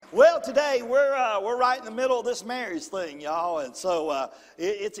Well, today we're right in the middle of this marriage thing, y'all, and so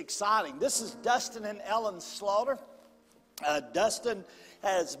it's exciting. This is Dustin and Ellen Slaughter. Dustin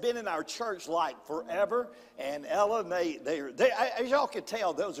has been in our church like forever, and Ellen, they as y'all can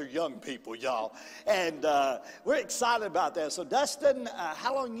tell, those are young people, y'all, and we're excited about that. So, Dustin,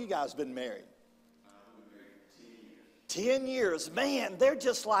 how long you guys been married? 10 years. Man, they're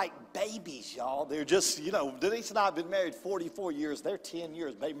just like babies, y'all. They're just, Denise and I have been married 44 years. They're 10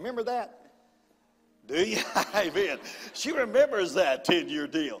 years, baby. Remember that? Do you? Amen. She remembers that 10-year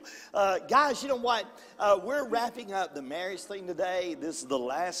deal. Guys, you know what? We're wrapping up the marriage thing today. This is the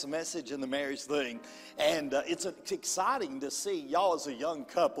last message in the marriage thing. And it's exciting to see y'all as a young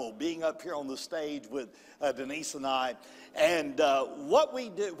couple being up here on the stage with Denise and I. And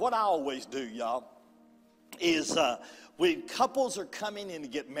what I always do, y'all, is when couples are coming in to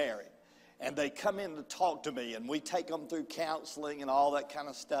get married and they come in to talk to me and we take them through counseling and all that kind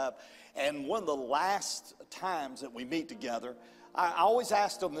of stuff, and one of the last times that we meet together, I always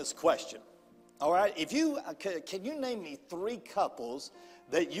ask them this question. All right, can you name me 3 couples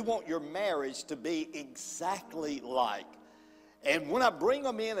that you want your marriage to be exactly like? And when I bring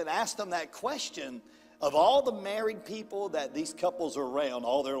them in and ask them that question, of all the married people that these couples are around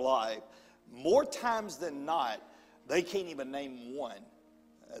all their life, more times than not, they can't even name one.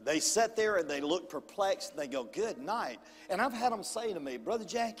 They sit there and they look perplexed and they go, good night. And I've had them say to me, Brother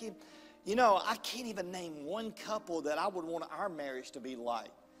Jackie, I can't even name one couple that I would want our marriage to be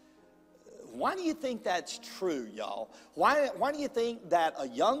like. Why do you think that's true, y'all? Why do you think that a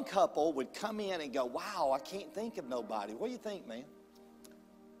young couple would come in and go, wow, I can't think of nobody? What do you think, man?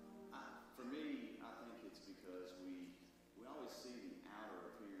 For me, I think it's because we always see the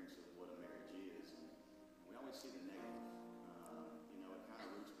outer appearance of what a marriage is, and we always see the negative. It kind of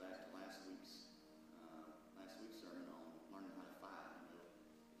roots back to last week's sermon on learning how to fight.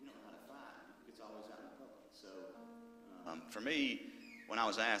 If you don't know how to fight, it's always out in public. So, for me, when I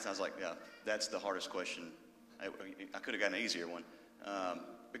was asked, I was like, yeah, that's the hardest question. I could have gotten an easier one,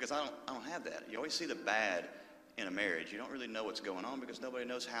 because I don't have that. You always see the bad in a marriage. You don't really know what's going on because nobody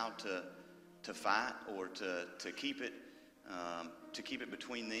knows how to fight or to keep it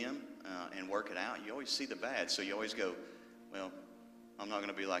between them and work it out. You always see the bad, so you always go, well, I'm not going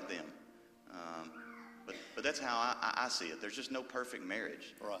to be like them. But that's how I see it. There's just no perfect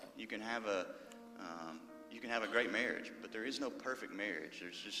marriage. Right. You can have a great marriage, but there is no perfect marriage.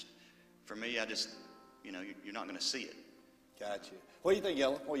 There's just, for me, you're not going to see it. Gotcha. What do you think,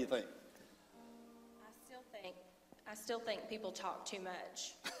 Ellen? What do you think? I still think people talk too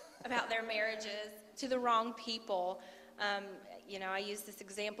much about their marriages to the wrong people. I used this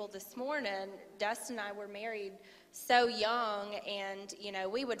example this morning. Dustin and I were married so young, and,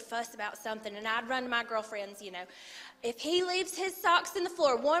 we would fuss about something, and I'd run to my girlfriends, if he leaves his socks in the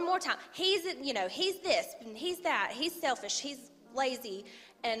floor one more time, he's this, and he's that, he's selfish, he's lazy,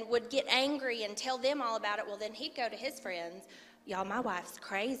 and would get angry and tell them all about it. Well, then he'd go to his friends, y'all, my wife's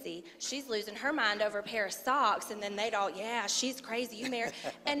crazy. She's losing her mind over a pair of socks, and then they'd all, yeah, she's crazy, you married.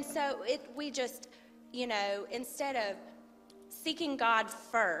 And so we just, instead of seeking God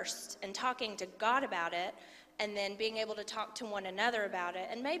first and talking to God about it, and then being able to talk to one another about it,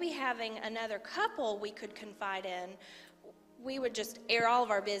 and maybe having another couple we could confide in, we would just air all of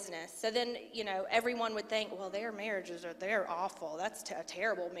our business. So then, everyone would think, well, their marriages they're awful. That's a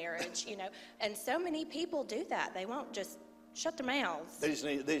terrible marriage, And so many people do that. They won't just shut their mouths. They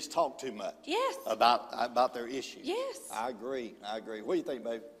just talk too much. Yes. About their issues. Yes. I agree. What do you think,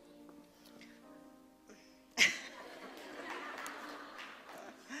 babe?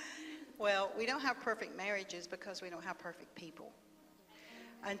 Well, we don't have perfect marriages because we don't have perfect people.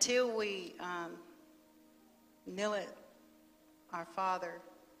 Until we kneel at our Father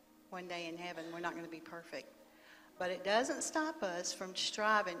one day in heaven, we're not going to be perfect. But it doesn't stop us from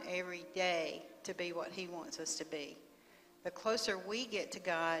striving every day to be what He wants us to be. The closer we get to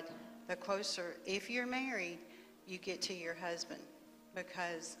God, the closer, if you're married, you get to your husband.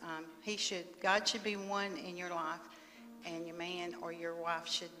 Because God should be one in your life, and your man or your wife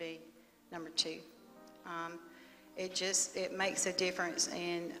should be number 2. It makes a difference.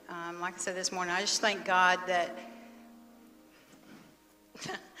 And like I said this morning, I just thank God that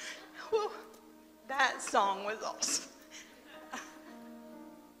well, that song was awesome.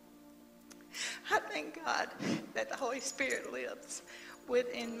 I thank God that the Holy Spirit lives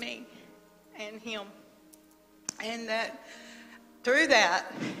within me and him. And that through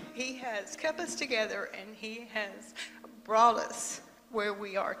that, He has kept us together and He has brought us where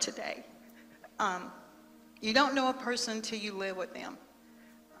we are today. You don't know a person till you live with them.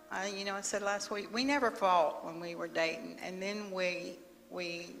 I said last week, we never fought when we were dating, and then we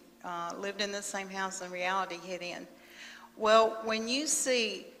We lived in the same house and reality hit in. Well, when you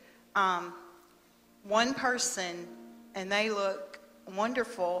see one person and they look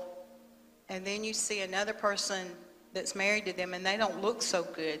wonderful, and then you see another person that's married to them and they don't look so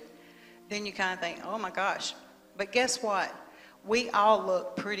good, then you kind of think, oh my gosh. But guess what? We all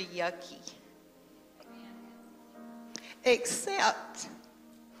look pretty yucky. Except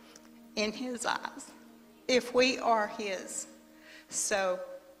in his eyes, if we are his. So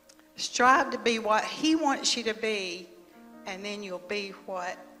strive to be what he wants you to be, and then you'll be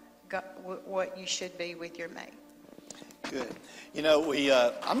what you should be with your mate. Good. You know,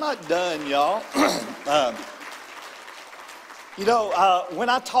 I'm not done, y'all. When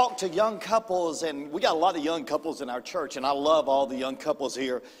I talk to young couples, and we got a lot of young couples in our church, and I love all the young couples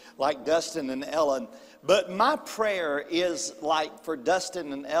here, like Dustin and Ellen. But my prayer is like for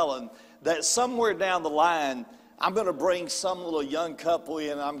Dustin and Ellen, that somewhere down the line, I'm going to bring some little young couple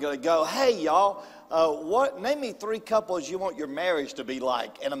in, and I'm going to go, hey, y'all, name me 3 couples you want your marriage to be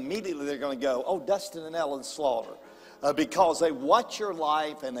like. And immediately they're going to go, oh, Dustin and Ellen Slaughter. Because they watch your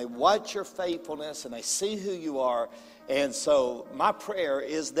life, and they watch your faithfulness, and they see who you are. And so my prayer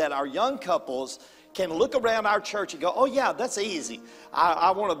is that our young couples can look around our church and go, oh, yeah, that's easy. I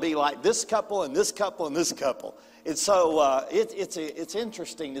want to be like this couple and this couple and this couple. And so it's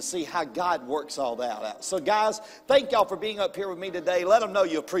interesting to see how God works all that out. So, guys, thank y'all for being up here with me today. Let them know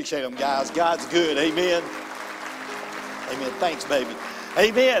you appreciate them, guys. God's good. Amen. Amen. Thanks, baby.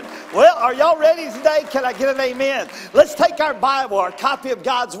 Amen. Well, are y'all ready today? Can I get an amen? Let's take our Bible, our copy of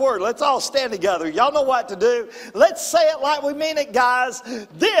God's Word. Let's all stand together. Y'all know what to do. Let's say it like we mean it, guys.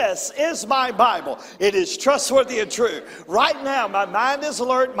 This is my Bible. It is trustworthy and true. Right now, my mind is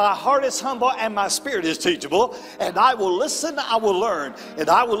alert, my heart is humble, and my spirit is teachable. And I will listen, I will learn, and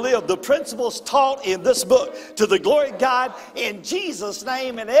I will live the principles taught in this book to the glory of God in Jesus'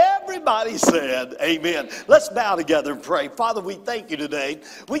 name. And everybody said, amen. Let's bow together and pray. Father, we thank you today.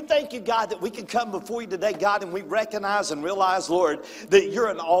 We thank you, God, that we can come before you today, God, and we recognize and realize, Lord, that you're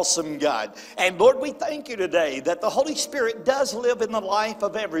an awesome God. And Lord, we thank you today that the Holy Spirit does live in the life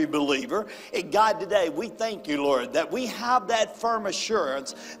of every believer. And God, today we thank you, Lord, that we have that firm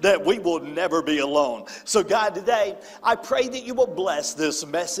assurance that we will never be alone. So God, today I pray that you will bless this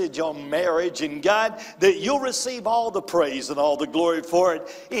message on marriage, and God, that you'll receive all the praise and all the glory for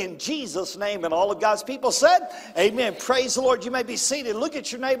it in Jesus' name. And all of God's people said, amen. Praise the Lord. You may be seated. Look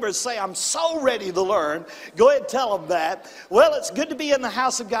at your neighbor and say, I'm so ready to learn. Go ahead and tell them that. Well, it's good to be in the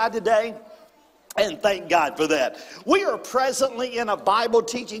house of God today. And thank God for that. We are presently in a Bible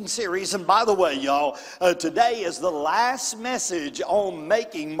teaching series. And by the way, y'all, today is the last message on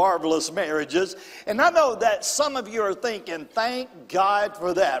making marvelous marriages. And I know that some of you are thinking, thank God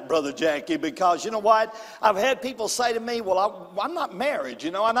for that, Brother Jackie, because you know what? I've had people say to me, well, I'm not married,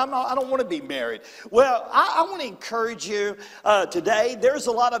 and I don't want to be married. Well, I want to encourage you today. There's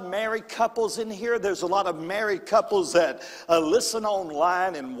a lot of married couples in here. There's a lot of married couples that listen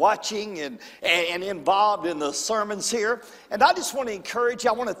online and watching and involved in the sermons here. And I just want to encourage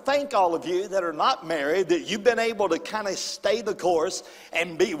you, I want to thank all of you that are not married, that you've been able to kind of stay the course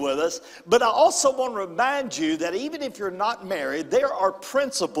and be with us. But I also want to remind you that even if you're not married, there are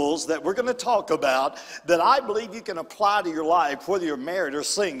principles that we're going to talk about that I believe you can apply to your life, whether you're married or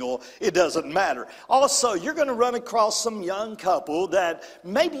single, it doesn't matter. Also, you're going to run across some young couple that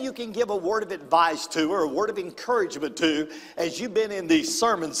maybe you can give a word of advice to or a word of encouragement to as you've been in these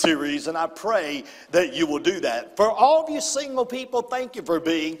sermon series, and I pray that you will do that. For all of you single people, thank you for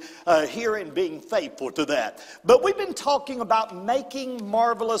being here and being faithful to that. But we've been talking about making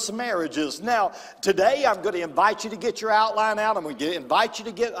marvelous marriages. Now, today I'm going to invite you to get your outline out. I'm going to invite you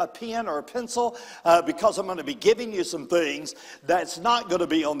to get a pen or a pencil because I'm going to be giving you some things that's not going to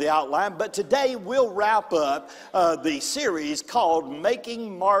be on the outline. But today we'll wrap up the series called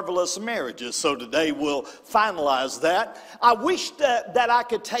Making Marvelous Marriages. So today we'll finalize that. I wish that I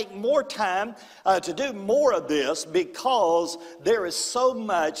could take more time to do more of this because there is so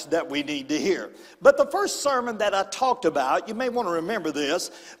much that we need to hear. But the first sermon that I talked about, you may want to remember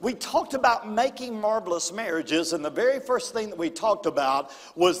this, we talked about making marvelous marriages, and the very first thing that we talked about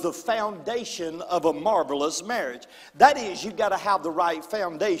was the foundation of a marvelous marriage. That is, you've got to have the right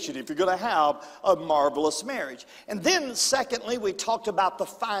foundation if you're going to have a marvelous marriage. And then secondly, we talked about the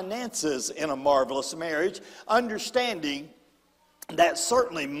finances in a marvelous marriage, understanding that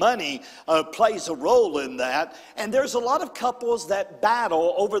certainly money plays a role in that. And there's a lot of couples that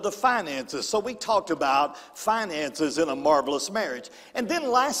battle over the finances. So we talked about finances in a marvelous marriage. And then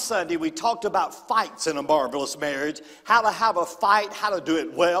last Sunday we talked about fights in a marvelous marriage, how to have a fight, how to do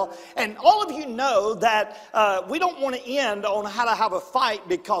it well. And all of you know that we don't want to end on how to have a fight,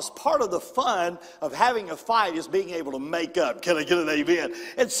 because part of the fun of having a fight is being able to make up. Can I get an amen?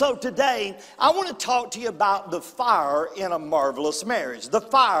 And so today I want to talk to you about the fire in a marvelous marriage. The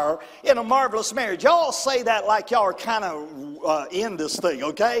fire in a marvelous marriage. Y'all say that like y'all are kind of in this thing,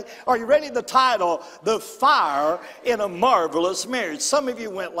 okay? Are you ready? The title, The Fire in a Marvelous Marriage. Some of you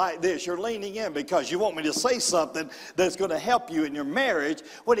went like this. You're leaning in because you want me to say something that's going to help you in your marriage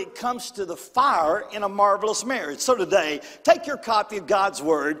when it comes to the fire in a marvelous marriage. So today, take your copy of God's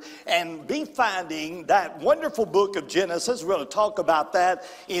Word and be finding that wonderful book of Genesis. We're going to talk about that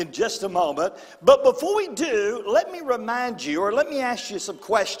in just a moment. But before we do, let me remind you, or let me ask you some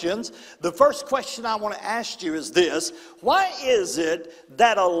questions. The first question I want to ask you is this: why is it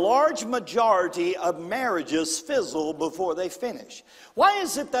that a large majority of marriages fizzle before they finish? Why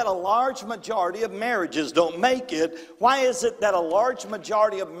is it that a large majority of marriages don't make it? Why is it that a large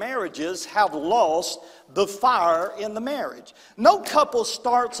majority of marriages have lost the fire in the marriage? No couple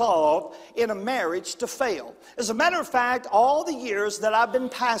starts off in a marriage to fail. As a matter of fact, all the years that I've been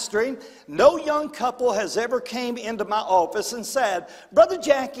pastoring, no young couple has ever came into my office and said, "Brother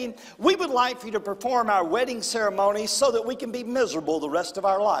Jackie, we would like for you to perform our wedding ceremony so that we can be miserable the rest of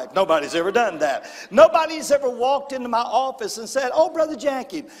our life." Nobody's ever done that. Nobody's ever walked into my office and said, "Oh, Brother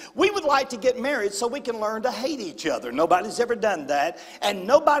Jackie, we would like to get married so we can learn to hate each other." Nobody's ever done that. And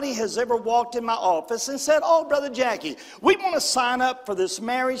nobody has ever walked in my office and said, "Oh, Brother Jackie, we want to sign up for this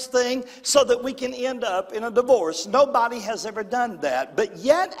marriage thing so that we can end up in a divorce." Nobody has ever done that. But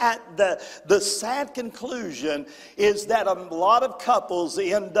yet at the sad conclusion is that a lot of couples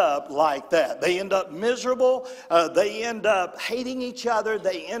end up like that. They end up miserable. They end up hating each other.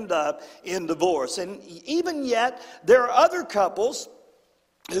 They end up in divorce. And even yet, there are other couples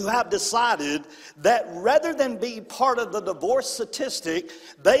who have decided that rather than be part of the divorce statistic,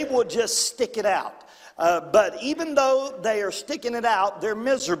 they will just stick it out. But even though they are sticking it out, they're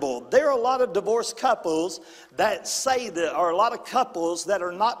miserable. There are a lot of divorced couples that say that, or a lot of couples that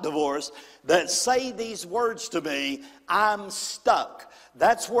are not divorced, that say these words to me: "I'm stuck.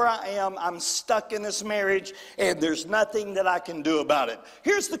 That's where I am. I'm stuck in this marriage, and there's nothing that I can do about it."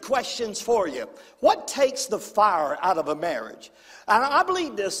 Here's the questions for you. What takes the fire out of a marriage? And I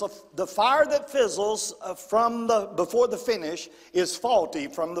believe this: the fire that fizzles before the finish is faulty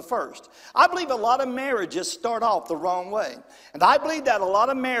from the first. I believe a lot of marriages start off the wrong way. And I believe that a lot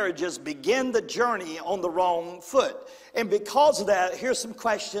of marriages begin the journey on the wrong foot. And because of that, here's some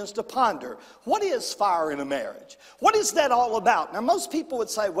questions to ponder. What is fire in a marriage? What is that all about? Now, most people would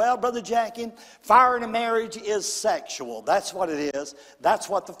say, "Well, Brother Jackie, fire in a marriage is sexual." That's what it is. That's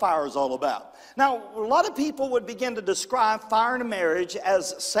what the fire is all about. Now, a lot of people would begin to describe fire in a marriage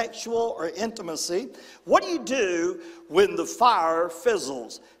as sexual or intimacy. What do you do when the fire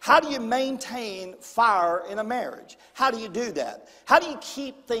fizzles? How do you maintain fire in a marriage? How do you do that? How do you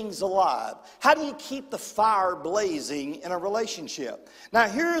keep things alive? How do you keep the fire blazing in a relationship? Now,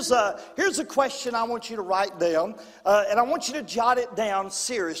 here's a question I want you to write down, and I want you to jot it down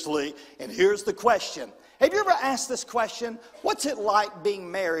seriously. And here's the question. Have you ever asked this question? What's it like being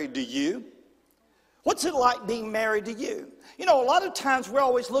married to you? What's it like being married to you? You know, a lot of times we're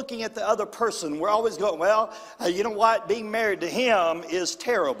always looking at the other person. We're always going, "Well, you know what? Being married to him is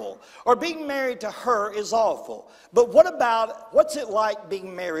terrible." Or "Being married to her is awful." But what about, what's it like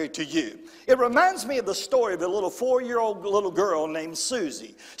being married to you? It reminds me of the story of a little 4-year-old little girl named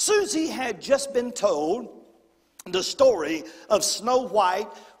Susie. Susie had just been told the story of Snow White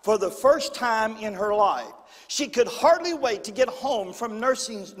for the first time in her life. She could hardly wait to get home from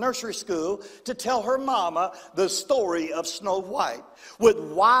nursery school to tell her mama the story of Snow White. With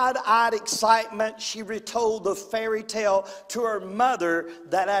wide-eyed excitement, she retold the fairy tale to her mother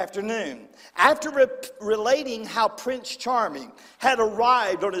that afternoon. After relating how Prince Charming had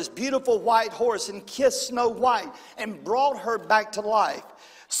arrived on his beautiful white horse and kissed Snow White and brought her back to life,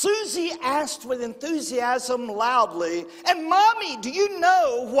 Susie asked with enthusiasm loudly, "And Mommy, do you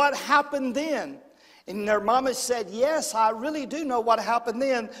know what happened then?" And their mama said, yes, I really do know what happened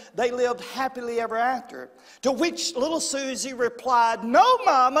then. They lived happily ever after. To which little Susie replied, no,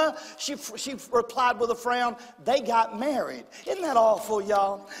 Mama. She replied with a frown, they got married. Isn't that awful,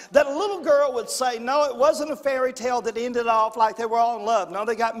 y'all? That a little girl would say, no, it wasn't a fairy tale that ended off like they were all in love. No,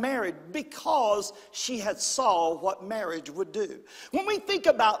 they got married because she had saw what marriage would do. When we think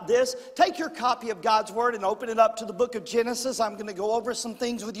about this, take your copy of God's Word and open it up to the book of Genesis. I'm going to go over some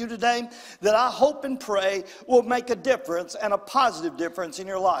things with you today that I hope and pray will make a difference and a positive difference in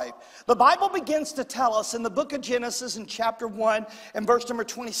your life. The Bible begins to tell us in the book of Genesis in chapter 1 and verse number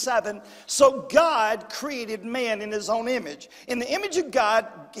 27, so God created man in his own image. In the image of God,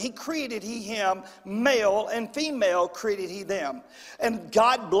 he created him, male and female created he them. And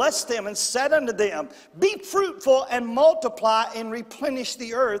God blessed them and said unto them, be fruitful and multiply and replenish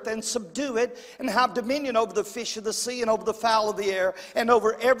the earth and subdue it and have dominion over the fish of the sea and over the fowl of the air and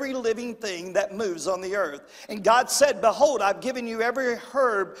over every living thing that moves on the earth. And God said, behold, I've given you every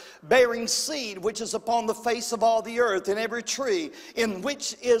herb bearing seed which is upon the face of all the earth, and every tree in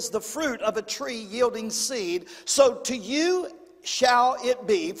which is the fruit of a tree yielding seed. So to you shall it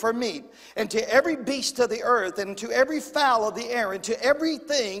be for meat, and to every beast of the earth, and to every fowl of the air, and to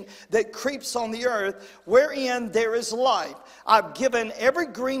everything that creeps on the earth, wherein there is life. I've given every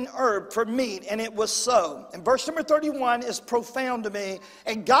green herb for meat, and it was so. And verse number 31 is profound to me.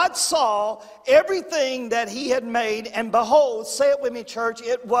 And God saw everything that he had made, and behold, say it with me, church,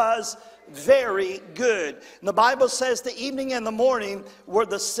 it was very good. And the Bible says the evening and the morning were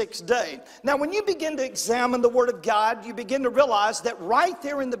the sixth day. Now, when you begin to examine the Word of God, you begin to realize that right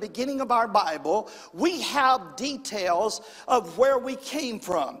there in the beginning of our Bible, we have details of where we came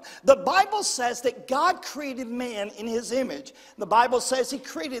from. The Bible says that God created man in his image. The Bible says he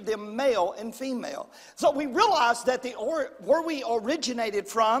created them male and female. So we realize that where we originated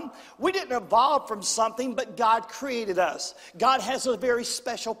from, we didn't evolve from something, but God created us. God has a very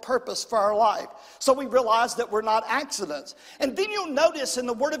special purpose for our life. So we realize that we're not accidents. And then you'll notice in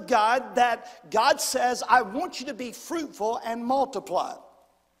the Word of God that God says, I want you to be fruitful and multiply.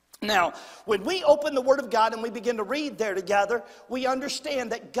 Now, when we open the Word of God and we begin to read there together, we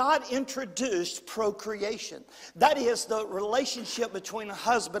understand that God introduced procreation. That is the relationship between a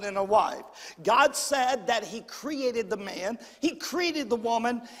husband and a wife. God said that he created the man, he created the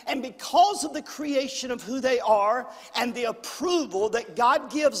woman, and because of the creation of who they are and the approval that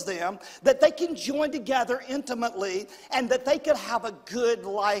God gives them, that they can join together intimately and that they could have a good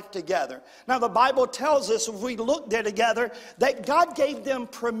life together. Now, the Bible tells us, if we look there together, that God gave them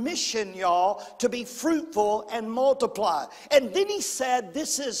permission, y'all, to be fruitful and multiply. And then he said,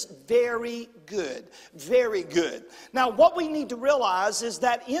 this is very good, very good. Now, what we need to realize is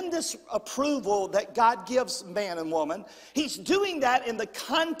that in this approval that God gives man and woman, he's doing that in the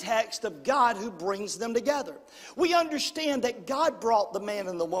context of God who brings them together. We understand that God brought the man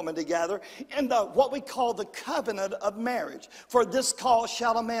and the woman together in what we call the covenant of marriage. For this cause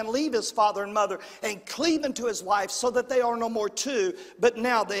shall a man leave his father and mother and cleave unto his wife, so that they are no more two, but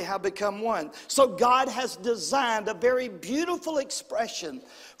now they have become one. So God has designed a very beautiful expression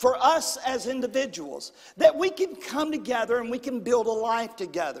for us as individuals, that we can come together and we can build a life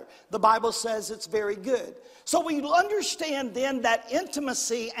together. The Bible says it's very good. So we understand then that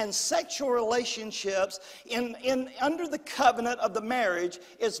intimacy and sexual relationships under the covenant of the marriage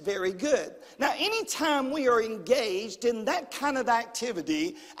is very good. Now, anytime we are engaged in that kind of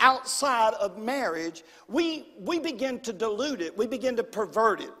activity outside of marriage, we begin to dilute it. We begin to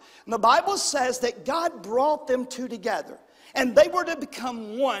pervert it. And the Bible says that God brought them two together, and they were to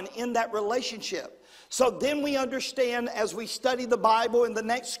become one in that relationship. So then we understand, as we study the Bible in the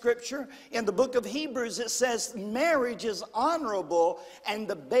next scripture, in the book of Hebrews, it says marriage is honorable and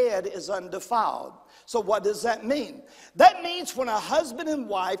the bed is undefiled. So what does that mean? That means when a husband and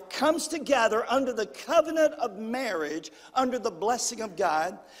wife comes together under the covenant of marriage, under the blessing of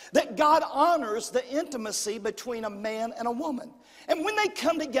God, that God honors the intimacy between a man and a woman. And when they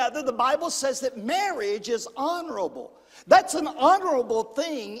come together, the Bible says that marriage is honorable. That's an honorable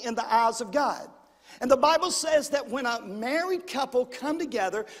thing in the eyes of God. And the Bible says that when a married couple come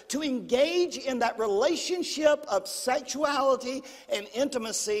together to engage in that relationship of sexuality and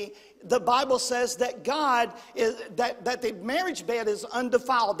intimacy, the Bible says that that the marriage bed is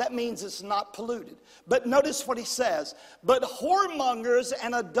undefiled. That means it's not polluted. But notice what he says. But whoremongers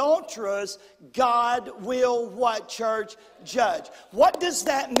and adulterers, God will what, church? Judge. What does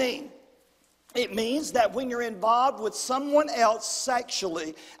that mean? It means that when you're involved with someone else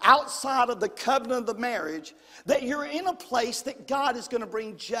sexually outside of the covenant of the marriage, that you're in a place that God is going to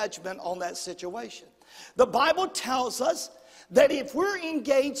bring judgment on that situation. The Bible tells us that if we're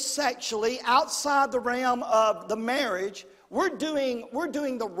engaged sexually outside the realm of the marriage, we're doing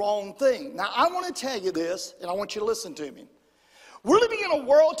the wrong thing. Now, I want to tell you this, and I want you to listen to me. We're living in a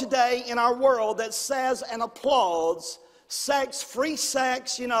world today, in our world, that says and applauds sex, free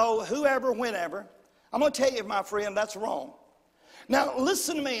sex, whoever, whenever. I'm going to tell you, my friend, that's wrong. Now,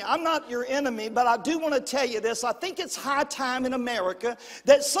 listen to me. I'm not your enemy, but I do want to tell you this. I think it's high time in America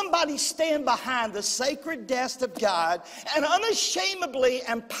that somebody stand behind the sacred desk of God and unashamedly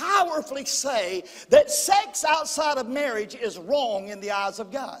and powerfully say that sex outside of marriage is wrong in the eyes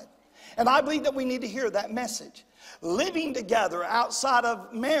of God. And I believe that we need to hear that message. Living together outside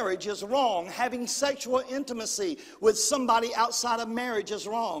of marriage is wrong. Having sexual intimacy with somebody outside of marriage is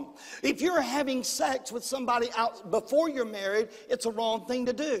wrong. If you're having sex with somebody out before you're married, it's a wrong thing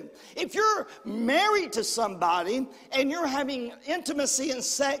to do. If you're married to somebody and you're having intimacy and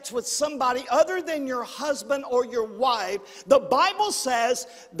sex with somebody other than your husband or your wife, the Bible says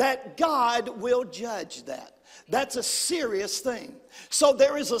that God will judge that. That's a serious thing. So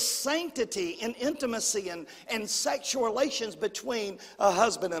there is a sanctity in intimacy and sexual relations between a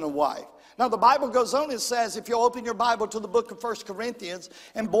husband and a wife. Now the Bible goes on and says, if you'll open your Bible to the book of 1 Corinthians,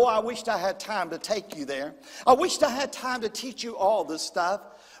 and boy, I wished I had time to take you there. I wished I had time to teach you all this stuff.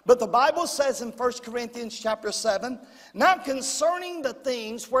 But the Bible says in 1 Corinthians chapter 7, now concerning the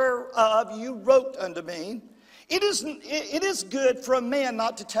things whereof you wrote unto me, it is good for a man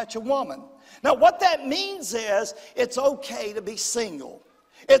not to touch a woman. Now, what that means is it's okay to be single.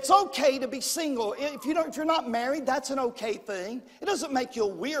 It's okay to be single. If you're not married, that's an okay thing. It doesn't make you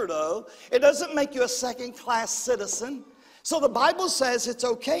a weirdo. It doesn't make you a second-class citizen. So the Bible says it's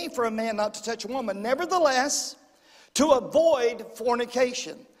okay for a man not to touch a woman. Nevertheless, to avoid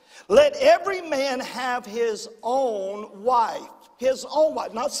fornication, let every man have his own wife. His own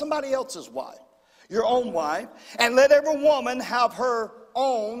wife, not somebody else's wife. Your own wife. And let every woman have her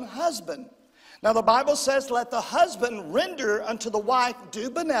own husband. Now the Bible says, let the husband render unto the wife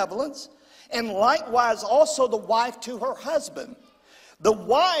due benevolence, and likewise also the wife to her husband. The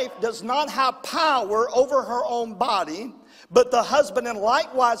wife does not have power over her own body, but the husband, and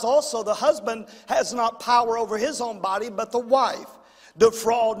likewise also the husband has not power over his own body, but the wife.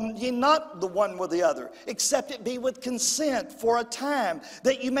 Defraud ye not the one with the other, except it be with consent for a time,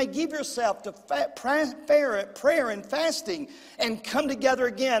 that you may give yourself to prayer and fasting, and come together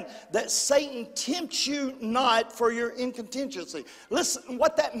again, that Satan tempts you not for your incontinency. Listen,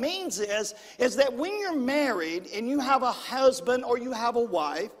 what that means is that when you're married and you have a husband or you have a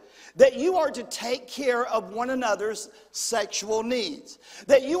wife, that you are to take care of one another's sexual needs,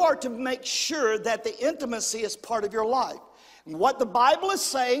 that you are to make sure that the intimacy is part of your life. What the Bible is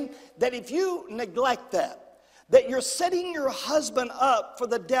saying, that if you neglect that you're setting your husband up for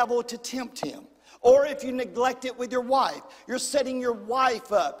the devil to tempt him. Or if you neglect it with your wife, you're setting your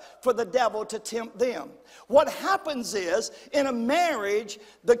wife up for the devil to tempt them. What happens is, in a marriage,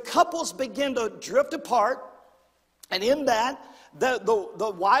 the couples begin to drift apart, and in that,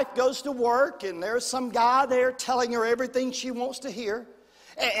 the wife goes to work, and there's some guy there telling her everything she wants to hear,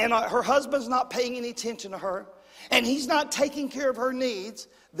 and her husband's not paying any attention to her, and he's not taking care of her needs.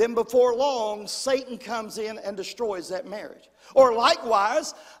 Then before long, Satan comes in and destroys that marriage. Or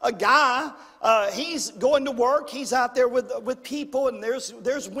likewise, a guy, he's going to work, he's out there with people, and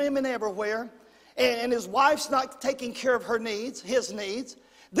there's women everywhere, and his wife's not taking care of her needs, his needs.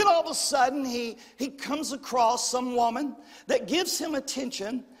 Then all of a sudden, he comes across some woman that gives him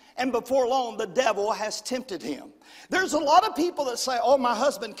attention, and before long, the devil has tempted him. There's a lot of people that say, oh, my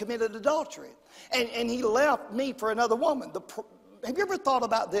husband committed adultery, and he left me for another woman. Have you ever thought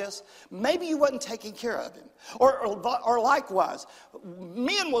about this? Maybe you wasn't taking care of him. Or likewise,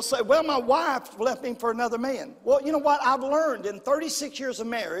 men will say, well, my wife left me for another man. Well, you know what? I've learned in 36 years of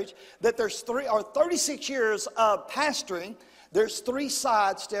marriage that there's 36 years of pastoring, there's three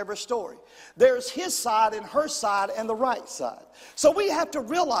sides to every story. There's his side and her side and the right side. So we have to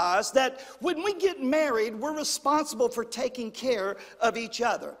realize that when we get married, we're responsible for taking care of each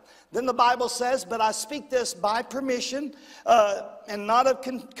other. Then the Bible says, but I speak this by permission and not of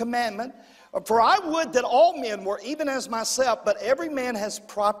commandment. For I would that all men were even as myself, but every man has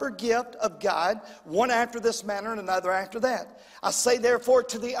proper gift of God, one after this manner and another after that. I say therefore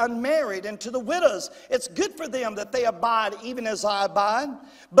to the unmarried and to the widows, it's good for them that they abide even as I abide.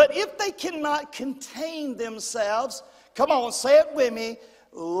 But if they cannot contain themselves, come on, say it with me,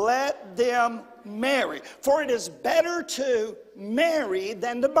 let them marry. For it is better to marry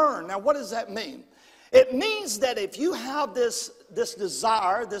than to burn. Now what does that mean? It means that if you have this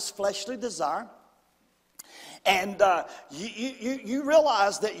desire, this fleshly desire, and you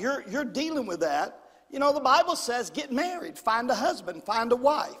realize that you're dealing with that, You know, the Bible says get married, find a husband, find a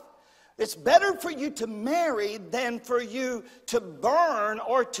wife. It's better for you to marry than for you to burn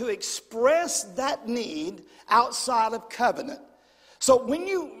or to express that need outside of covenant. So when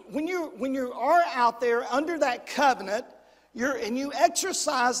you are out there under that covenant, and you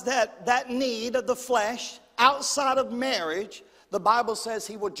exercise that need of the flesh outside of marriage, the Bible says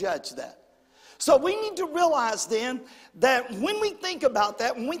he will judge that. So we need to realize then that when we think about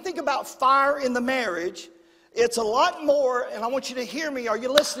that, when we think about fire in the marriage, it's a lot more, and I want you to hear me. Are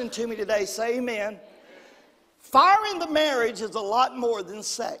you listening to me today? Say amen. Fire in the marriage is a lot more than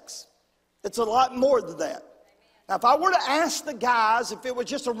sex. It's a lot more than that. Now, if I were to ask the guys, if it was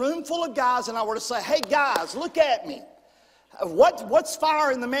just a room full of guys, and I were to say, hey, guys, look at me. What's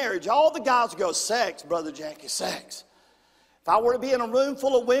fire in the marriage? All the guys would go, sex, Brother Jackie, sex. If I were to be in a room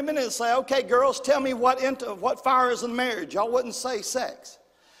full of women and say, okay, girls, tell me what fire is in marriage, y'all wouldn't say sex.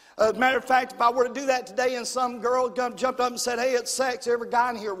 As a matter of fact, if I were to do that today and some girl jumped up and said, hey, it's sex, every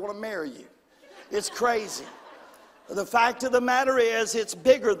guy in here want to marry you. It's crazy. The fact of the matter is, it's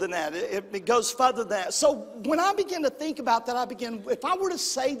bigger than that. It goes further than that. So when I begin to think about that, if I were to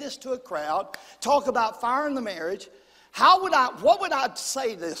say this to a crowd, talk about fire in the marriage, what would I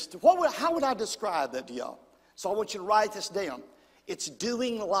say this to? How would I describe that to y'all? So I want you to write this down. It's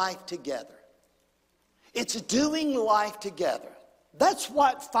doing life together. It's doing life together. That's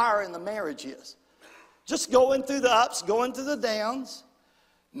what fire in the marriage is. Just going through the ups, going through the downs,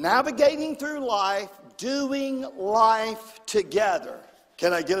 navigating through life, doing life together.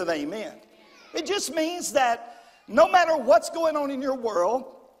 Can I get an amen? It just means that no matter what's going on in your world,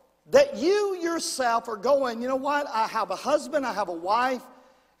 that you yourself are going, you know what, I have a husband, I have a wife,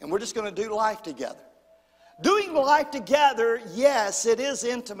 and we're just going to do life together. Doing life together, yes, it is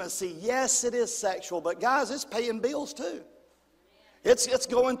intimacy. Yes, it is sexual. But guys, it's paying bills too. It's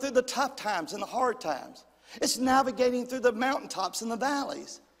going through the tough times and the hard times. It's navigating through the mountaintops and the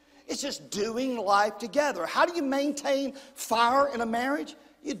valleys. It's just doing life together. How do you maintain fire in a marriage?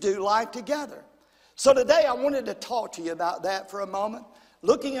 You do life together. So today I wanted to talk to you about that for a moment.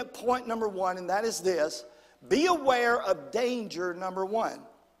 Looking at point number 1, and that is this. Be aware of danger number 1.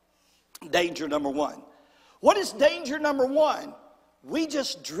 Danger number 1. What is danger number 1? We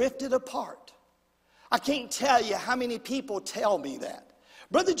just drifted apart. I can't tell you how many people tell me that.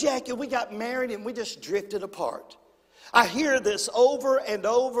 Brother Jackie, we got married and we just drifted apart. I hear this over and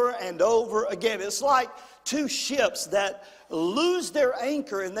over and over again. It's like two ships that lose their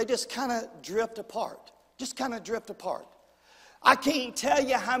anchor and they just kind of drift apart. Just kind of drift apart. I can't tell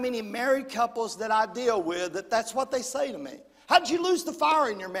you how many married couples that I deal with that's what they say to me. How did you lose the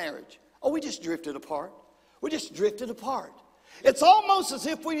fire in your marriage? Oh, we just drifted apart. We just drifted apart. It's almost as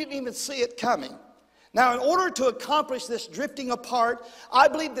if we didn't even see it coming. Now, in order to accomplish this drifting apart, I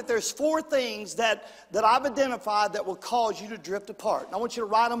believe that there's 4 things that I've identified that will cause you to drift apart. And I want you to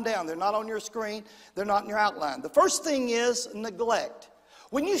write them down. They're not on your screen. They're not in your outline. The first thing is neglect.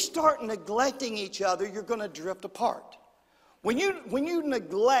 When you start neglecting each other, you're going to drift apart. When you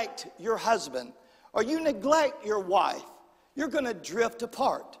neglect your husband or you neglect your wife, you're going to drift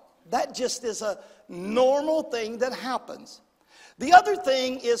apart. That just is a normal thing that happens. The other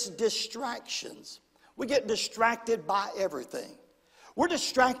thing is distractions. We get distracted by everything. We're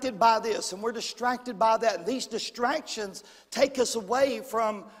distracted by this and we're distracted by that. And these distractions take us away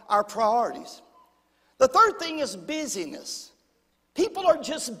from our priorities. The third thing is busyness. People are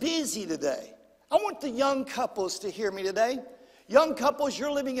just busy today. I want the young couples to hear me today. Young couples,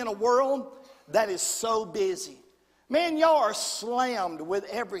 you're living in a world that is so busy. Man, y'all are slammed with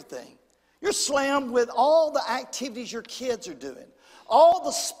everything. You're slammed with all the activities your kids are doing, all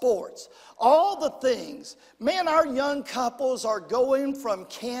the sports, all the things. Man, our young couples are going from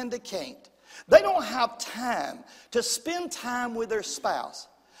can to can't. They don't have time to spend time with their spouse.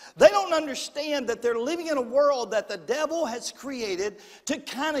 They don't understand that they're living in a world that the devil has created to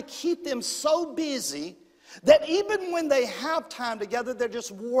kind of keep them so busy that even when they have time together, they're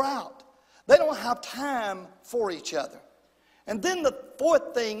just wore out. They don't have time for each other. And then the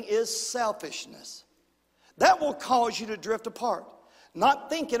fourth thing is selfishness. That will cause you to drift apart. Not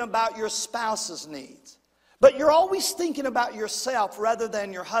thinking about your spouse's needs, but you're always thinking about yourself rather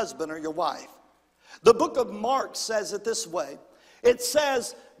than your husband or your wife. The book of Mark says it this way. It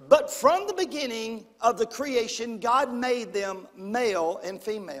says, but from the beginning of the creation, God made them male and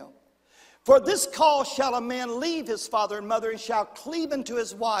female. For this cause shall a man leave his father and mother and shall cleave unto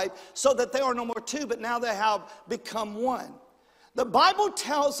his wife, so that they are no more two, but now they have become one. The Bible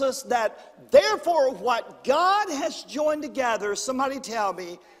tells us that, therefore, what God has joined together, somebody tell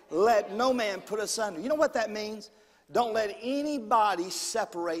me, let no man put asunder. You know what that means? Don't let anybody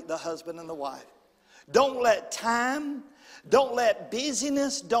separate the husband and the wife. Don't let time, don't let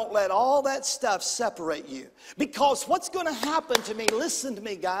busyness, don't let all that stuff separate you. Because what's going to happen to me, listen to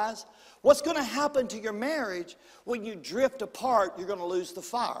me guys, what's going to happen to your marriage when you drift apart, you're going to lose the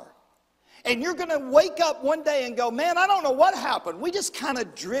fire. And you're going to wake up one day and go, man, I don't know what happened. We just kind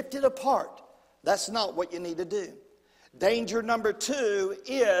of drifted apart. That's not what you need to do. Danger number 2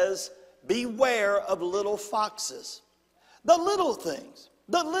 is beware of little foxes. The little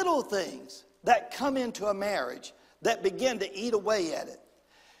things that come into a marriage that begin to eat away at it.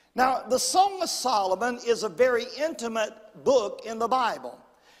 Now, the Song of Solomon is a very intimate book in the Bible.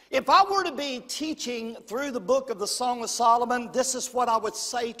 If I were to be teaching through the book of the Song of Solomon, this is what I would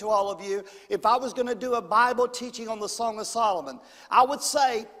say to all of you. If I was going to do a Bible teaching on the Song of Solomon, I would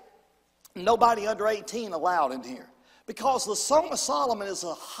say nobody under 18 allowed in here. Because the Song of Solomon is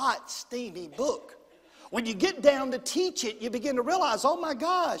a hot, steamy book. When you get down to teach it, you begin to realize, oh my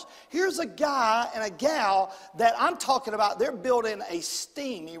gosh, here's a guy and a gal that I'm talking about. They're building a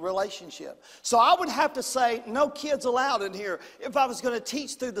steamy relationship. So I would have to say, no kids allowed in here if I was going to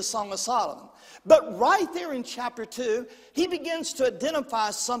teach through the Song of Solomon. But right there in chapter 2, he begins to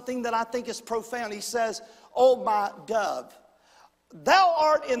identify something that I think is profound. He says, oh my dove, thou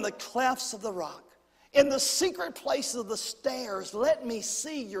art in the clefts of the rock. In the secret places of the stairs, let me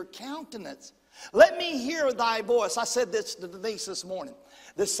see your countenance. Let me hear thy voice. I said this to Denise this morning,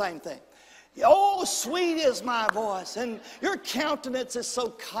 this same thing. Oh, sweet is my voice, and your countenance is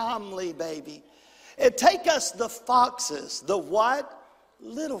so comely, baby. And take us the foxes, the what?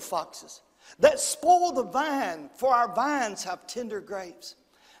 Little foxes, that spoil the vine, for our vines have tender grapes.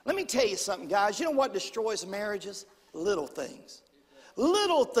 Let me tell you something, guys. You know what destroys marriages? Little things.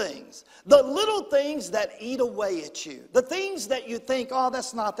 Little things. The little things that eat away at you. The things that you think, oh,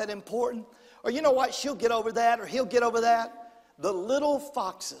 that's not that important. Or you know what, she'll get over that, or he'll get over that. The little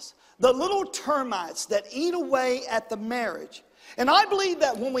foxes, the little termites that eat away at the marriage. And I believe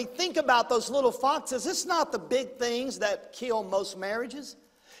that when we think about those little foxes, it's not the big things that kill most marriages.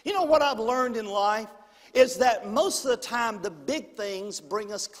 You know what I've learned in life is that most of the time the big things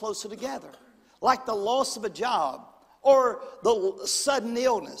bring us closer together. Like the loss of a job, or the sudden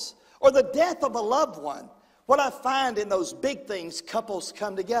illness, or the death of a loved one. What I find in those big things, couples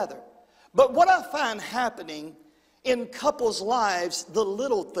come together. But what I find happening in couples' lives, the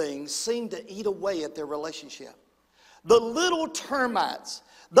little things seem to eat away at their relationship. The little termites,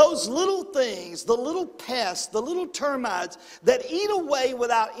 those little things, the little pests, the little termites that eat away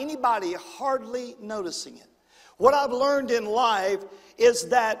without anybody hardly noticing it. What I've learned in life is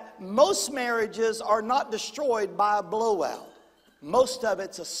that most marriages are not destroyed by a blowout. Most of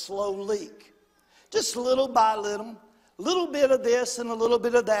it's a slow leak. Just little by little bit of this and a little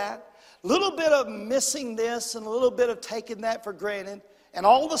bit of that. Little bit of missing this and a little bit of taking that for granted. And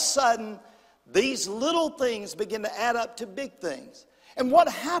all of a sudden, these little things begin to add up to big things. And what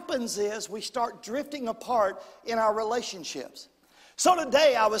happens is we start drifting apart in our relationships. So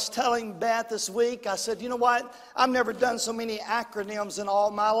today I was telling Beth this week, I said, you know what? I've never done so many acronyms in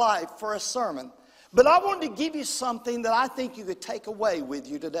all my life for a sermon. But I wanted to give you something that I think you could take away with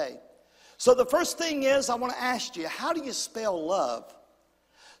you today. So the first thing is I want to ask you, how do you spell love?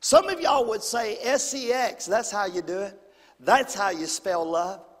 Some of y'all would say S-E-X, that's how you do it. That's how you spell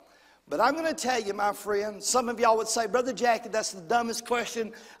love. But I'm going to tell you, my friend, some of y'all would say, Brother Jackie, that's the dumbest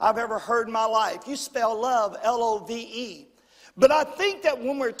question I've ever heard in my life. You spell love, L-O-V-E. But I think that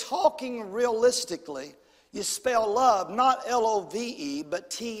when we're talking realistically, you spell love, not L-O-V-E, but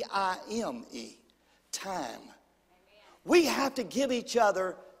T-I-M-E, time. We have to give each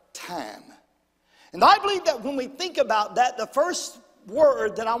other time. And I believe that when we think about that, the first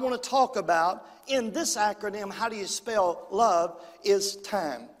word that I want to talk about in this acronym, how do you spell love, is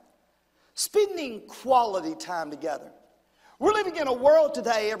time. Spending quality time together. We're living in a world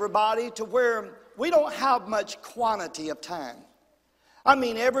today, everybody, to where we don't have much quantity of time. I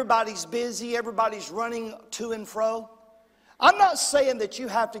mean, everybody's busy, everybody's running to and fro. I'm not saying that you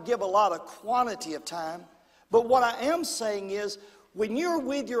have to give a lot of quantity of time, but what I am saying is when you're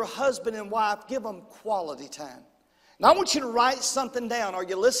with your husband and wife, give them quality time. Now, I want you to write something down. Are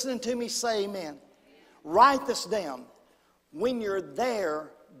you listening to me? Say amen. Write this down. When you're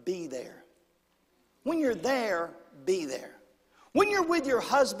there, be there. When you're there, be there. When you're with your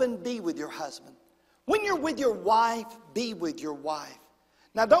husband, be with your husband. When you're with your wife, be with your wife.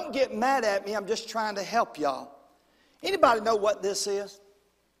 Now, don't get mad at me. I'm just trying to help y'all. Anybody know what this is?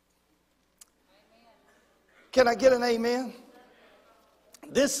 Can I get an amen?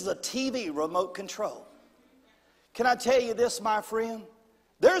 This is a TV remote control. Can I tell you this, my friend?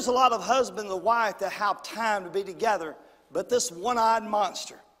 There's a lot of husband and wife that have time to be together, but this one-eyed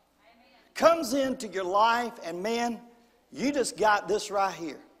monster comes into your life, and man, you just got this right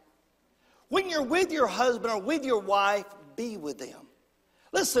here. When you're with your husband or with your wife, be with them.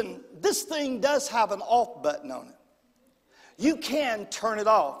 Listen, this thing does have an off button on it. You can turn it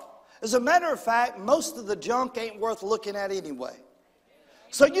off. As a matter of fact, most of the junk ain't worth looking at anyway.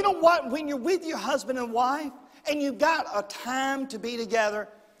 So you know what? When you're with your husband and wife and you've got a time to be together,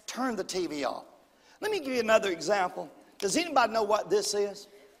 turn the TV off. Let me give you another example. Does anybody know what this is?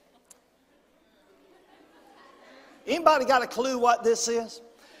 Anybody got a clue what this is?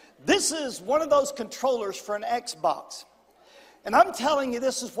 This is one of those controllers for an Xbox. And I'm telling you,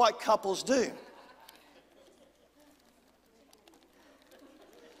 this is what couples do.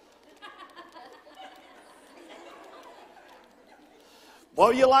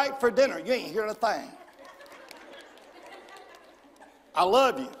 What do you like for dinner? You ain't hearing a thing. I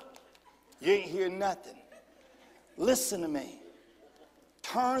love you. You ain't hearing nothing. Listen to me.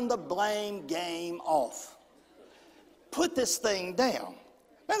 Turn the blame game off. Put this thing down.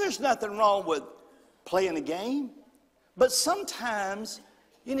 Now, there's nothing wrong with playing a game, but sometimes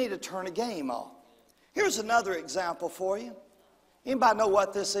you need to turn a game off. Here's another example for you. Anybody know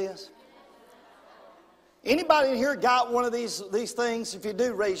what this is? Anybody in here got one of these things? If you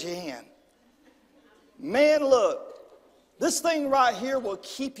do, raise your hand. Man, look, this thing right here will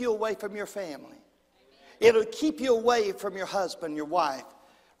keep you away from your family. It'll keep you away from your husband, your wife.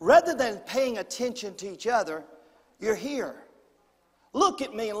 Rather than paying attention to each other, you're here. Look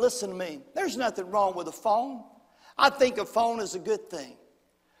at me and listen to me. There's nothing wrong with a phone. I think a phone is a good thing.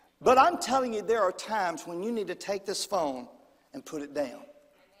 But I'm telling you, there are times when you need to take this phone and put it down.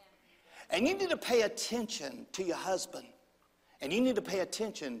 And you need to pay attention to your husband. And you need to pay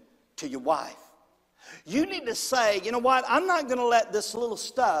attention to your wife. You need to say, you know what, I'm not going to let this little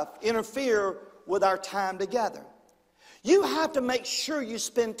stuff interfere with our time together. You have to make sure you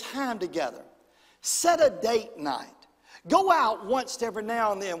spend time together. Set a date night. Go out once every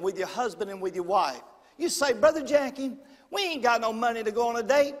now and then with your husband and with your wife. You say, Brother Jackie, we ain't got no money to go on a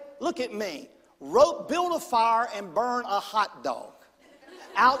date. Look at me. Build a fire and burn a hot dog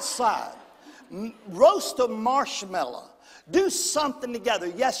outside. Roast a marshmallow. Do something together.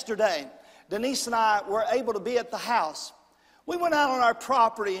 Yesterday, Denise and I were able to be at the house. We went out on our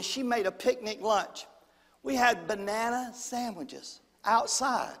property and she made a picnic lunch. We had banana sandwiches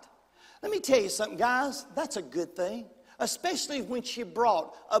outside. Let me tell you something, guys. That's a good thing. Especially when she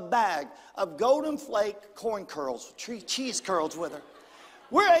brought a bag of Golden Flake corn curls, cheese curls with her.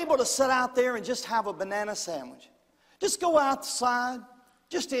 We're able to sit out there and just have a banana sandwich. Just go outside.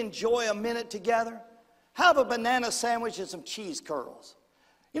 Just enjoy a minute together. Have a banana sandwich and some cheese curls.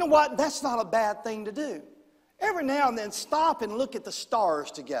 You know what? That's not a bad thing to do. Every now and then, stop and look at the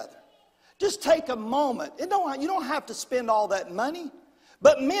stars together. Just take a moment. You don't have to spend all that money.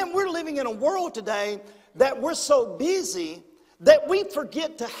 But men, we're living in a world today that we're so busy that we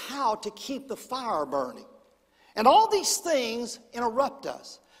forget how to keep the fire burning. And all these things interrupt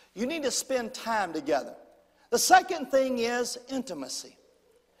us. You need to spend time together. The second thing is intimacy.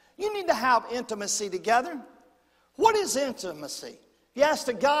 You need to have intimacy together. What is intimacy? If you asked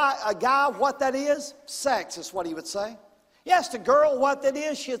a guy what that is, sex is what he would say. You asked a girl what that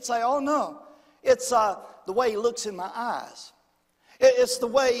is, she'd say, oh no, it's the way he looks in my eyes. It's the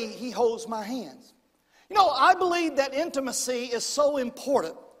way he holds my hands. You know, I believe that intimacy is so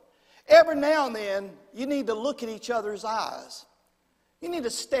important. Every now and then, you need to look at each other's eyes. You need to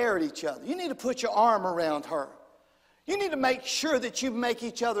stare at each other. You need to put your arm around her. You need to make sure that you make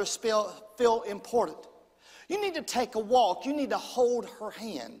each other feel important. You need to take a walk. You need to hold her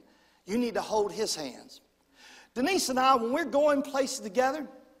hand. You need to hold his hands. Denise and I, when we're going places together,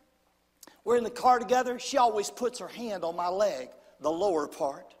 we're in the car together, she always puts her hand on my leg, the lower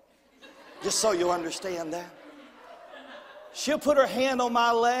part, just so you'll understand that. She'll put her hand on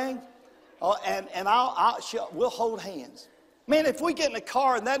my leg, and we'll hold hands. Man, if we get in the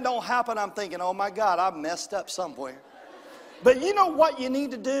car and that don't happen, I'm thinking, oh my God, I've messed up somewhere. But you know what you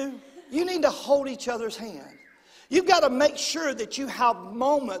need to do? You need to hold each other's hand. You've got to make sure that you have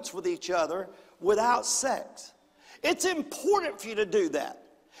moments with each other without sex. It's important for you to do that.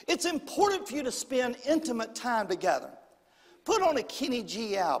 It's important for you to spend intimate time together. Put on a Kenny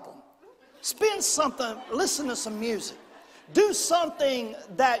G album. Listen to some music. Do something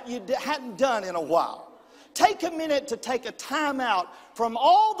that you hadn't done in a while. Take a minute to take a time out from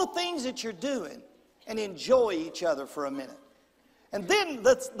all the things that you're doing and enjoy each other for a minute. And then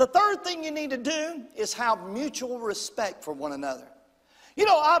the third thing you need to do is have mutual respect for one another. You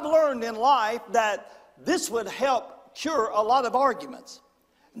know, I've learned in life that this would help cure a lot of arguments.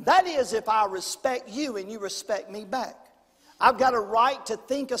 That is if I respect you and you respect me back. I've got a right to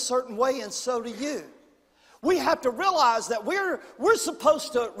think a certain way, and so do you. We have to realize that we're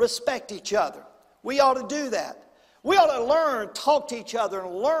supposed to respect each other. We ought to do that. We ought to learn, talk to each other,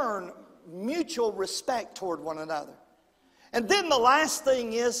 and learn mutual respect toward one another. And then the last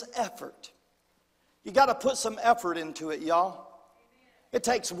thing is effort. You got to put some effort into it, y'all. It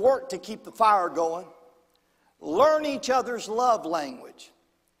takes work to keep the fire going. Learn each other's love language.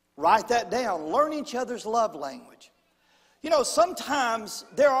 Write that down. Learn each other's love language. You know, sometimes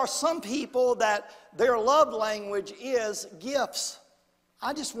there are some people that their love language is gifts.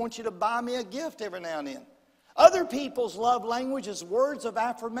 I just want you to buy me a gift every now and then. Other people's love language is words of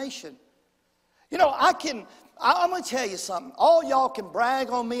affirmation. You know, I'm going to tell you something. All y'all can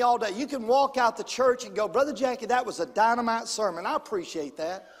brag on me all day. You can walk out the church and go, Brother Jackie, that was a dynamite sermon. I appreciate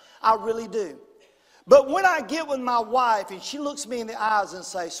that. I really do. But when I get with my wife and she looks me in the eyes and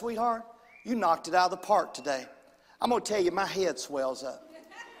says, sweetheart, you knocked it out of the park today. I'm going to tell you, my head swells up.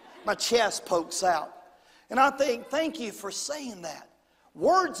 My chest pokes out. And I think, thank you for saying that.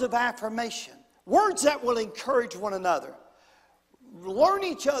 Words of affirmation. Words that will encourage one another. Learn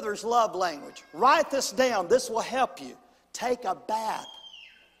each other's love language. Write this down. This will help you. Take a bath.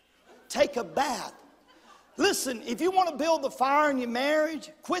 Take a bath. Listen, if you want to build the fire in your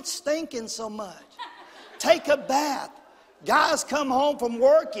marriage, quit stinking so much. Take a bath. Guys come home from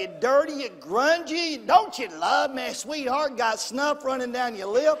work, you're dirty, you're grungy. Don't you love me, sweetheart? Got snuff running down your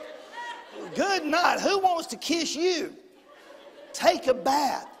lip. Good night. Who wants to kiss you? Take a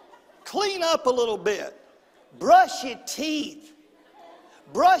bath. Clean up a little bit. Brush your teeth.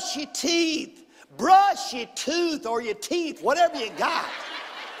 Brush your teeth. Brush your tooth or your teeth, whatever you got.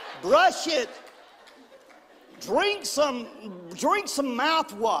 Brush it. Drink some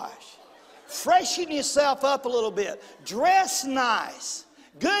mouthwash. Freshen yourself up a little bit. Dress nice.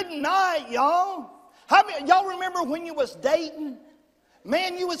 Good night, y'all. How many y'all remember when you was dating?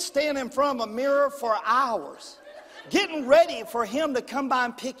 Man, you would stand in front of a mirror for hours, getting ready for him to come by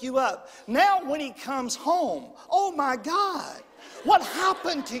and pick you up. Now when he comes home, oh my God, what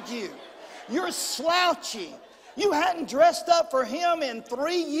happened to you? You're slouchy. You hadn't dressed up for him in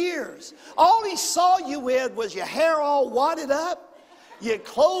 3 years. All he saw you with was your hair all wadded up. Your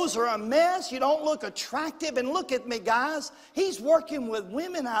clothes are a mess. You don't look attractive. And look at me, guys. He's working with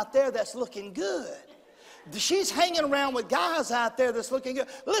women out there that's looking good. She's hanging around with guys out there that's looking good.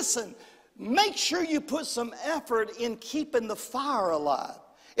 Listen, make sure you put some effort in keeping the fire alive.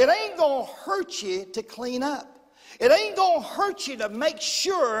 It ain't going to hurt you to clean up. It ain't going to hurt you to make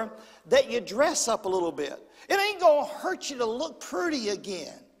sure that you dress up a little bit. It ain't going to hurt you to look pretty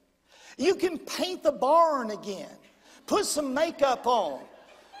again. You can paint the barn again. Put some makeup on.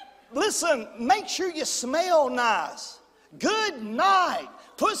 Listen, make sure you smell nice. Good night.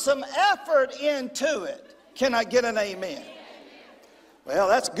 Put some effort into it. Can I get an amen? Well,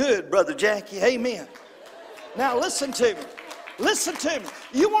 that's good, Brother Jackie. Amen. Now listen to me. Listen to me.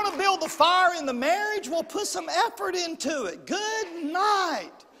 You want to build the fire in the marriage? Well, put some effort into it. Good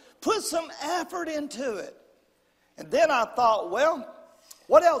night. Put some effort into it. And then I thought, well,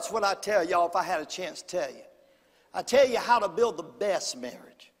 what else would I tell y'all if I had a chance to tell you? I tell you how to build the best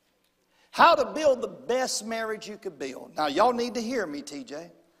marriage. How to build the best marriage you could build. Now, y'all need to hear me, TJ.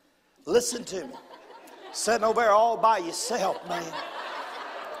 Listen to me. Sitting over there all by yourself, man.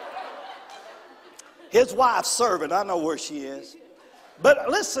 His wife's serving. I know where she is. But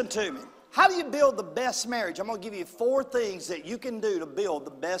listen to me. How do you build the best marriage? I'm going to give you 4 things that you can do to build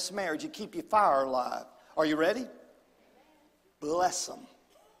the best marriage and keep your fire alive. Are you ready? Bless them.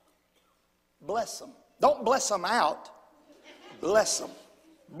 Bless them. Don't bless them out. Bless them.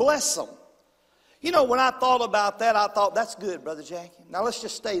 Bless them. You know, when I thought about that, I thought, that's good, Brother Jackie. Now let's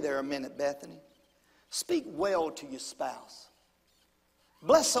just stay there a minute, Bethany. Speak well to your spouse.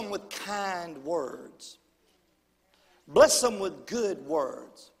 Bless them with kind words. Bless them with good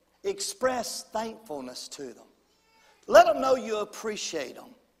words. Express thankfulness to them. Let them know you appreciate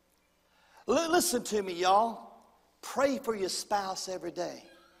them. Listen to me, y'all. Pray for your spouse every day.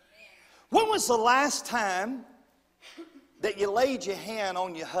 When was the last time that you laid your hand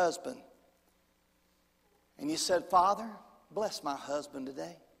on your husband and you said, Father, bless my husband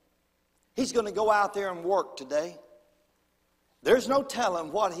today. He's going to go out there and work today. There's no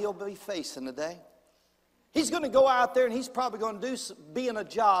telling what he'll be facing today. He's going to go out there and he's probably going to be in a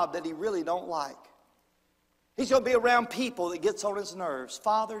job that he really don't like. He's going to be around people that gets on his nerves.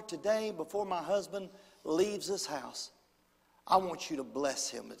 Father, today before my husband leaves this house, I want you to bless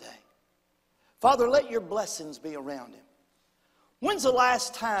him today. Father, let your blessings be around him. When's the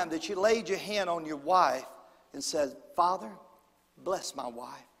last time that you laid your hand on your wife and said, Father, bless my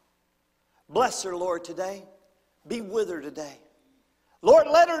wife. Bless her, Lord, today. be with her today. Lord,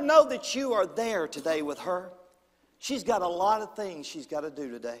 let her know that you are there today with her. She's got a lot of things she's got to do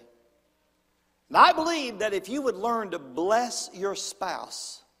today. And I believe that if you would learn to bless your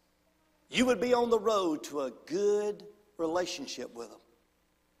spouse, you would be on the road to a good relationship with them.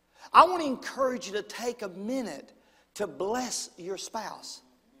 I want to encourage you to take a minute to bless your spouse.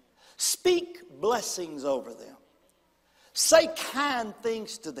 Speak blessings over them. Say kind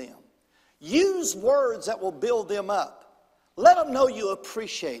things to them. Use words that will build them up. Let them know you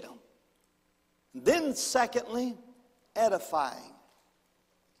appreciate them. Then secondly, edifying.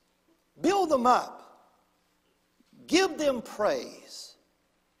 Build them up. Give them praise.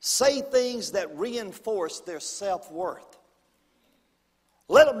 Say things that reinforce their self-worth.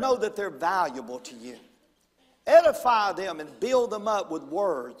 Let them know that they're valuable to you. Edify them and build them up with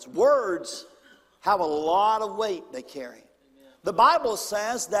words. Words have a lot of weight they carry. The Bible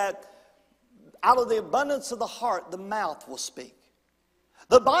says that out of the abundance of the heart, the mouth will speak.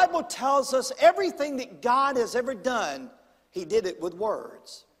 The Bible tells us everything that God has ever done, He did it with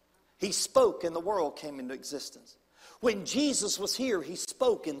words. He spoke and the world came into existence. When Jesus was here, He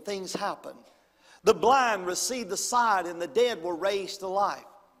spoke and things happened. The blind received the sight and the dead were raised to life.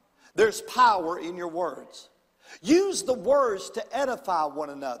 There's power in your words. Use the words to edify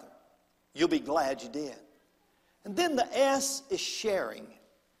one another. You'll be glad you did. And then the S is sharing.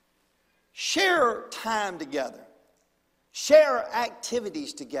 Share time together. Share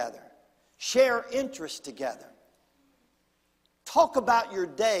activities together. Share interests together. Talk about your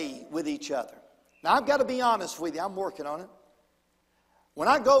day with each other. Now, I've got to be honest with you. I'm working on it. When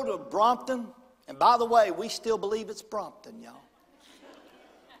I go to Brompton, and by the way, we still believe it's Brompton, y'all.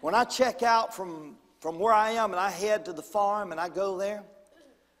 When I check out from where I am and I head to the farm and I go there,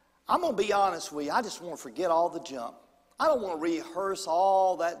 I'm going to be honest with you. I just want to forget all the junk. I don't want to rehearse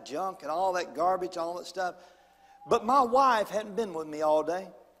all that junk and all that garbage, all that stuff. But my wife hadn't been with me all day.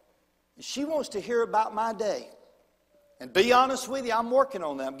 She wants to hear about my day. And be honest with you, I'm working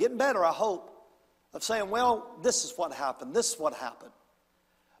on that. I'm getting better, I hope, of saying, well, this is what happened. This is what happened.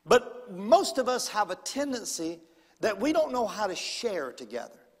 But most of us have a tendency that we don't know how to share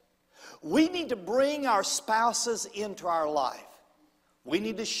together. We need to bring our spouses into our life. We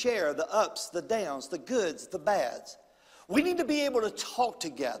need to share the ups, the downs, the goods, the bads. We need to be able to talk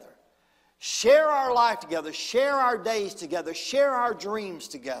together. Share our life together. Share our days together. Share our dreams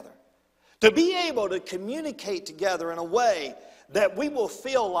together. To be able to communicate together in a way that we will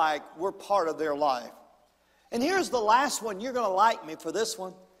feel like we're part of their life. And here's the last one. You're going to like me for this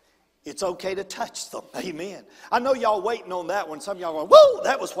one. It's okay to touch them. Amen. I know y'all waiting on that one. Some of y'all going, whoa,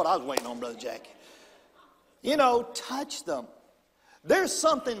 that was what I was waiting on, Brother Jackie. You know, touch them. There's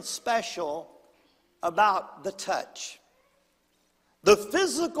something special about the touch. The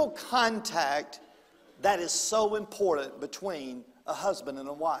physical contact that is so important between a husband and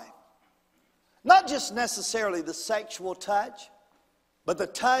a wife. Not just necessarily the sexual touch, but the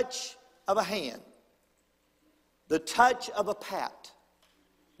touch of a hand, the touch of a pat,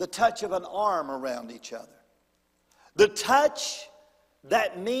 the touch of an arm around each other, the touch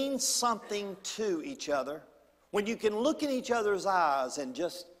that means something to each other when you can look in each other's eyes and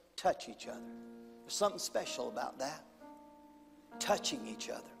just touch each other. There's something special about that. Touching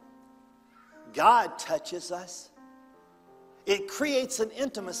each other. God touches us. It creates an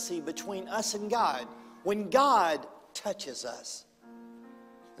intimacy between us and God when God touches us.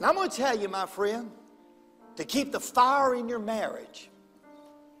 And I'm going to tell you, my friend, to keep the fire in your marriage,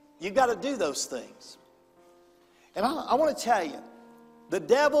 you've got to do those things. And I want to tell you, the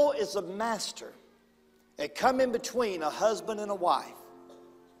devil is a master at coming between a husband and a wife.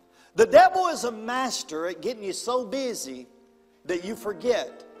 The devil is a master at getting you so busy that you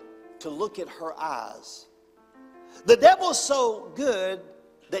forget to look at her eyes. The devil's so good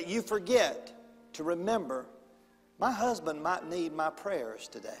that you forget to remember, my husband might need my prayers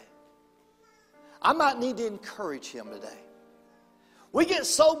today. I might need to encourage him today. We get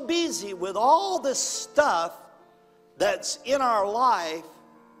so busy with all this stuff that's in our life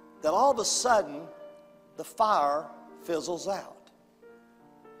that all of a sudden the fire fizzles out.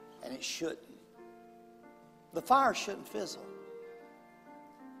 And it shouldn't. The fire shouldn't fizzle.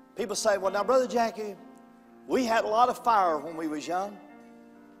 People say, well, now, Brother Jackie, we had a lot of fire when we was young.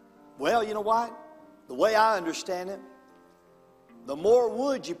 Well, you know what? The way I understand it, the more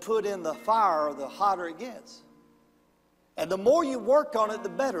wood you put in the fire, the hotter it gets. And the more you work on it, the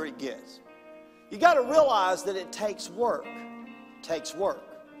better it gets. You got to realize that it takes work. It takes work.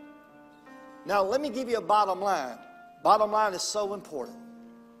 Now, let me give you a bottom line. Bottom line is so important.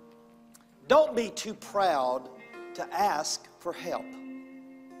 Don't be too proud to ask for help.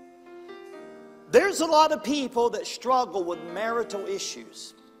 There's a lot of people that struggle with marital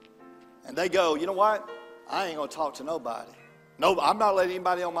issues. And they go, you know what? I ain't going to talk to nobody. No, I'm not letting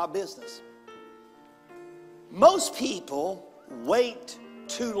anybody on my business. Most people wait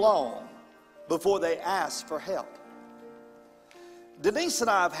too long before they ask for help. Denise and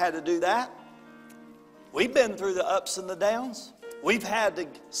I have had to do that. We've been through the ups and the downs. We've had to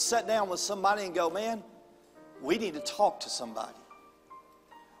sit down with somebody and go, man, we need to talk to somebody.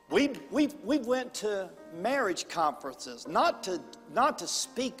 We went to marriage conferences, not to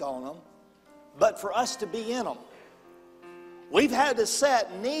speak on them, but for us to be in them. We've had to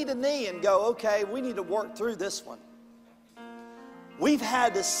sit knee to knee and go, okay, we need to work through this one. We've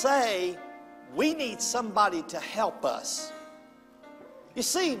had to say, we need somebody to help us. You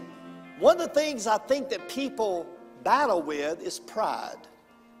see, one of the things I think that people battle with is pride.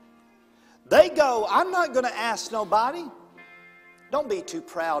 They go, I'm not going to ask nobody. Don't be too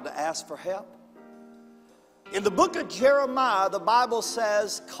proud to ask for help. In the book of Jeremiah, the Bible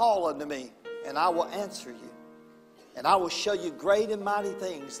says, call unto me, and I will answer you. And I will show you great and mighty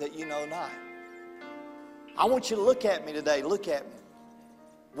things that you know not. I want you to look at me today. Look at me.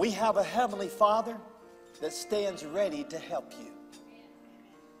 We have a Heavenly Father that stands ready to help you.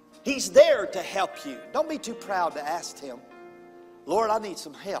 He's there to help you. Don't be too proud to ask Him, Lord, I need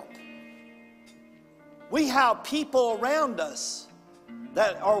some help. We have people around us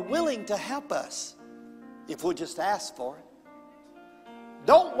that are willing to help us if we'll just ask for it.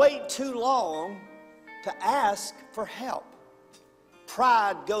 Don't wait too long to ask for help.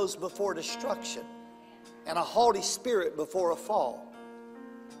 Pride goes before destruction, and a haughty spirit before a fall.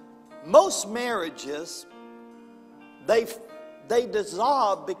 Most marriages, they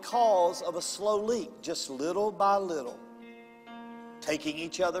dissolve because of a slow leak, just little by little. Taking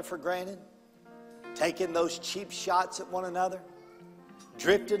each other for granted, taking those cheap shots at one another,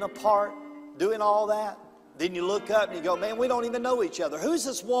 drifting apart, doing all that. Then you look up and you go, man, we don't even know each other. Who's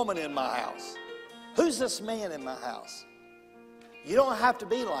this woman in my house? Who's this man in my house? You don't have to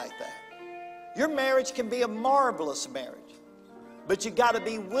be like that. Your marriage can be a marvelous marriage, but you got to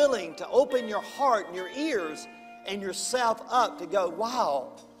be willing to open your heart and your ears and yourself up to go,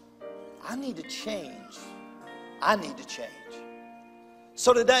 wow, I need to change. I need to change.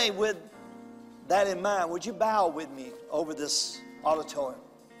 So today, with that in mind, would you bow with me over this auditorium?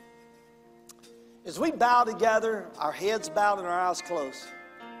 As we bow together, our heads bowed and our eyes closed.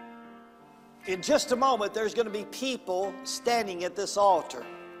 In just a moment, there's going to be people standing at this altar.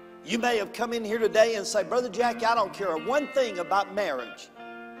 You may have come in here today and say, Brother Jackie, I don't care one thing about marriage.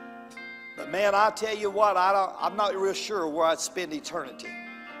 But man, I tell you what, I'm not real sure where I'd spend eternity.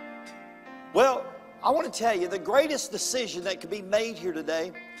 Well, I want to tell you, the greatest decision that could be made here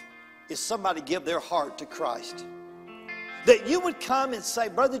today is somebody give their heart to Christ. That you would come and say,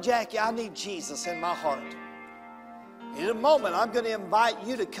 Brother Jackie, I need Jesus in my heart. In a moment, I'm going to invite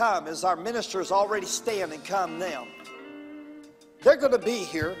you to come as our ministers already stand and come now. They're going to be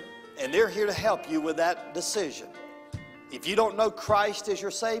here, and they're here to help you with that decision. If you don't know Christ as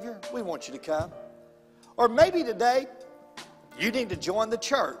your Savior, we want you to come. Or maybe today, you need to join the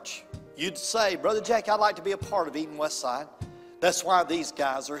church. You'd say, Brother Jackie, I'd like to be a part of Eden Westside. That's why these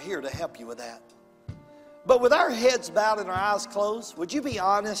guys are here to help you with that. But with our heads bowed and our eyes closed, would you be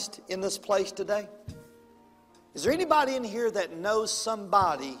honest in this place today? Is there anybody in here that knows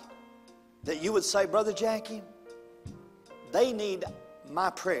somebody that you would say, Brother Jackie, they need my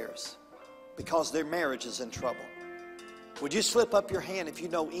prayers because their marriage is in trouble? Would you slip up your hand if you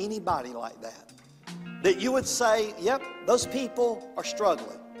know anybody like that? That you would say, yep, those people are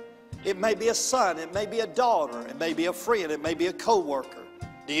struggling. It may be a son, it may be a daughter, it may be a friend, it may be a co-worker.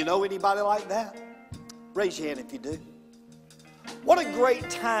 Do you know anybody like that? Raise your hand if you do. What a great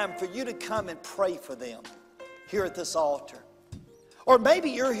time for you to come and pray for them here at this altar. Or maybe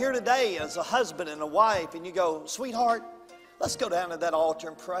you're here today as a husband and a wife and you go, sweetheart, let's go down to that altar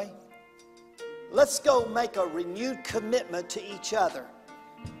and pray. Let's go make a renewed commitment to each other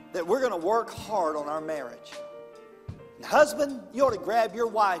that we're going to work hard on our marriage. And husband, you ought to grab your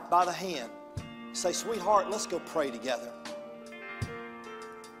wife by the hand. Say, sweetheart, let's go pray together.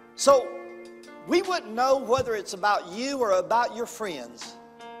 So we wouldn't know whether it's about you or about your friends,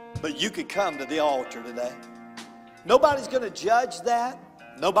 but you could come to the altar today. Nobody's going to judge that.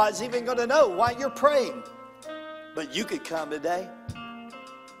 Nobody's even going to know why you're praying, but you could come today.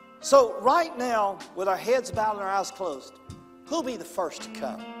 So right now, with our heads bowed and our eyes closed, who'll be the first to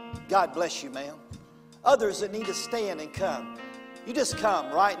come? God bless you, ma'am. Others that need to stand and come. You just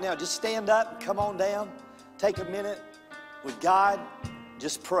come right now. Just stand up and come on down. Take a minute with God.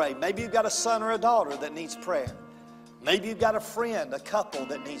 Just pray. Maybe you've got a son or a daughter that needs prayer. Maybe you've got a friend, a couple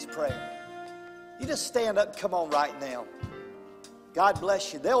that needs prayer. You just stand up and come on right now. God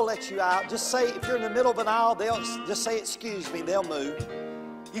bless you. They'll let you out. Just say, if you're in the middle of an aisle, they'll just say, excuse me. They'll move.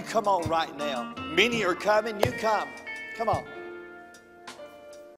 You come on right now. Many are coming. You come. Come on.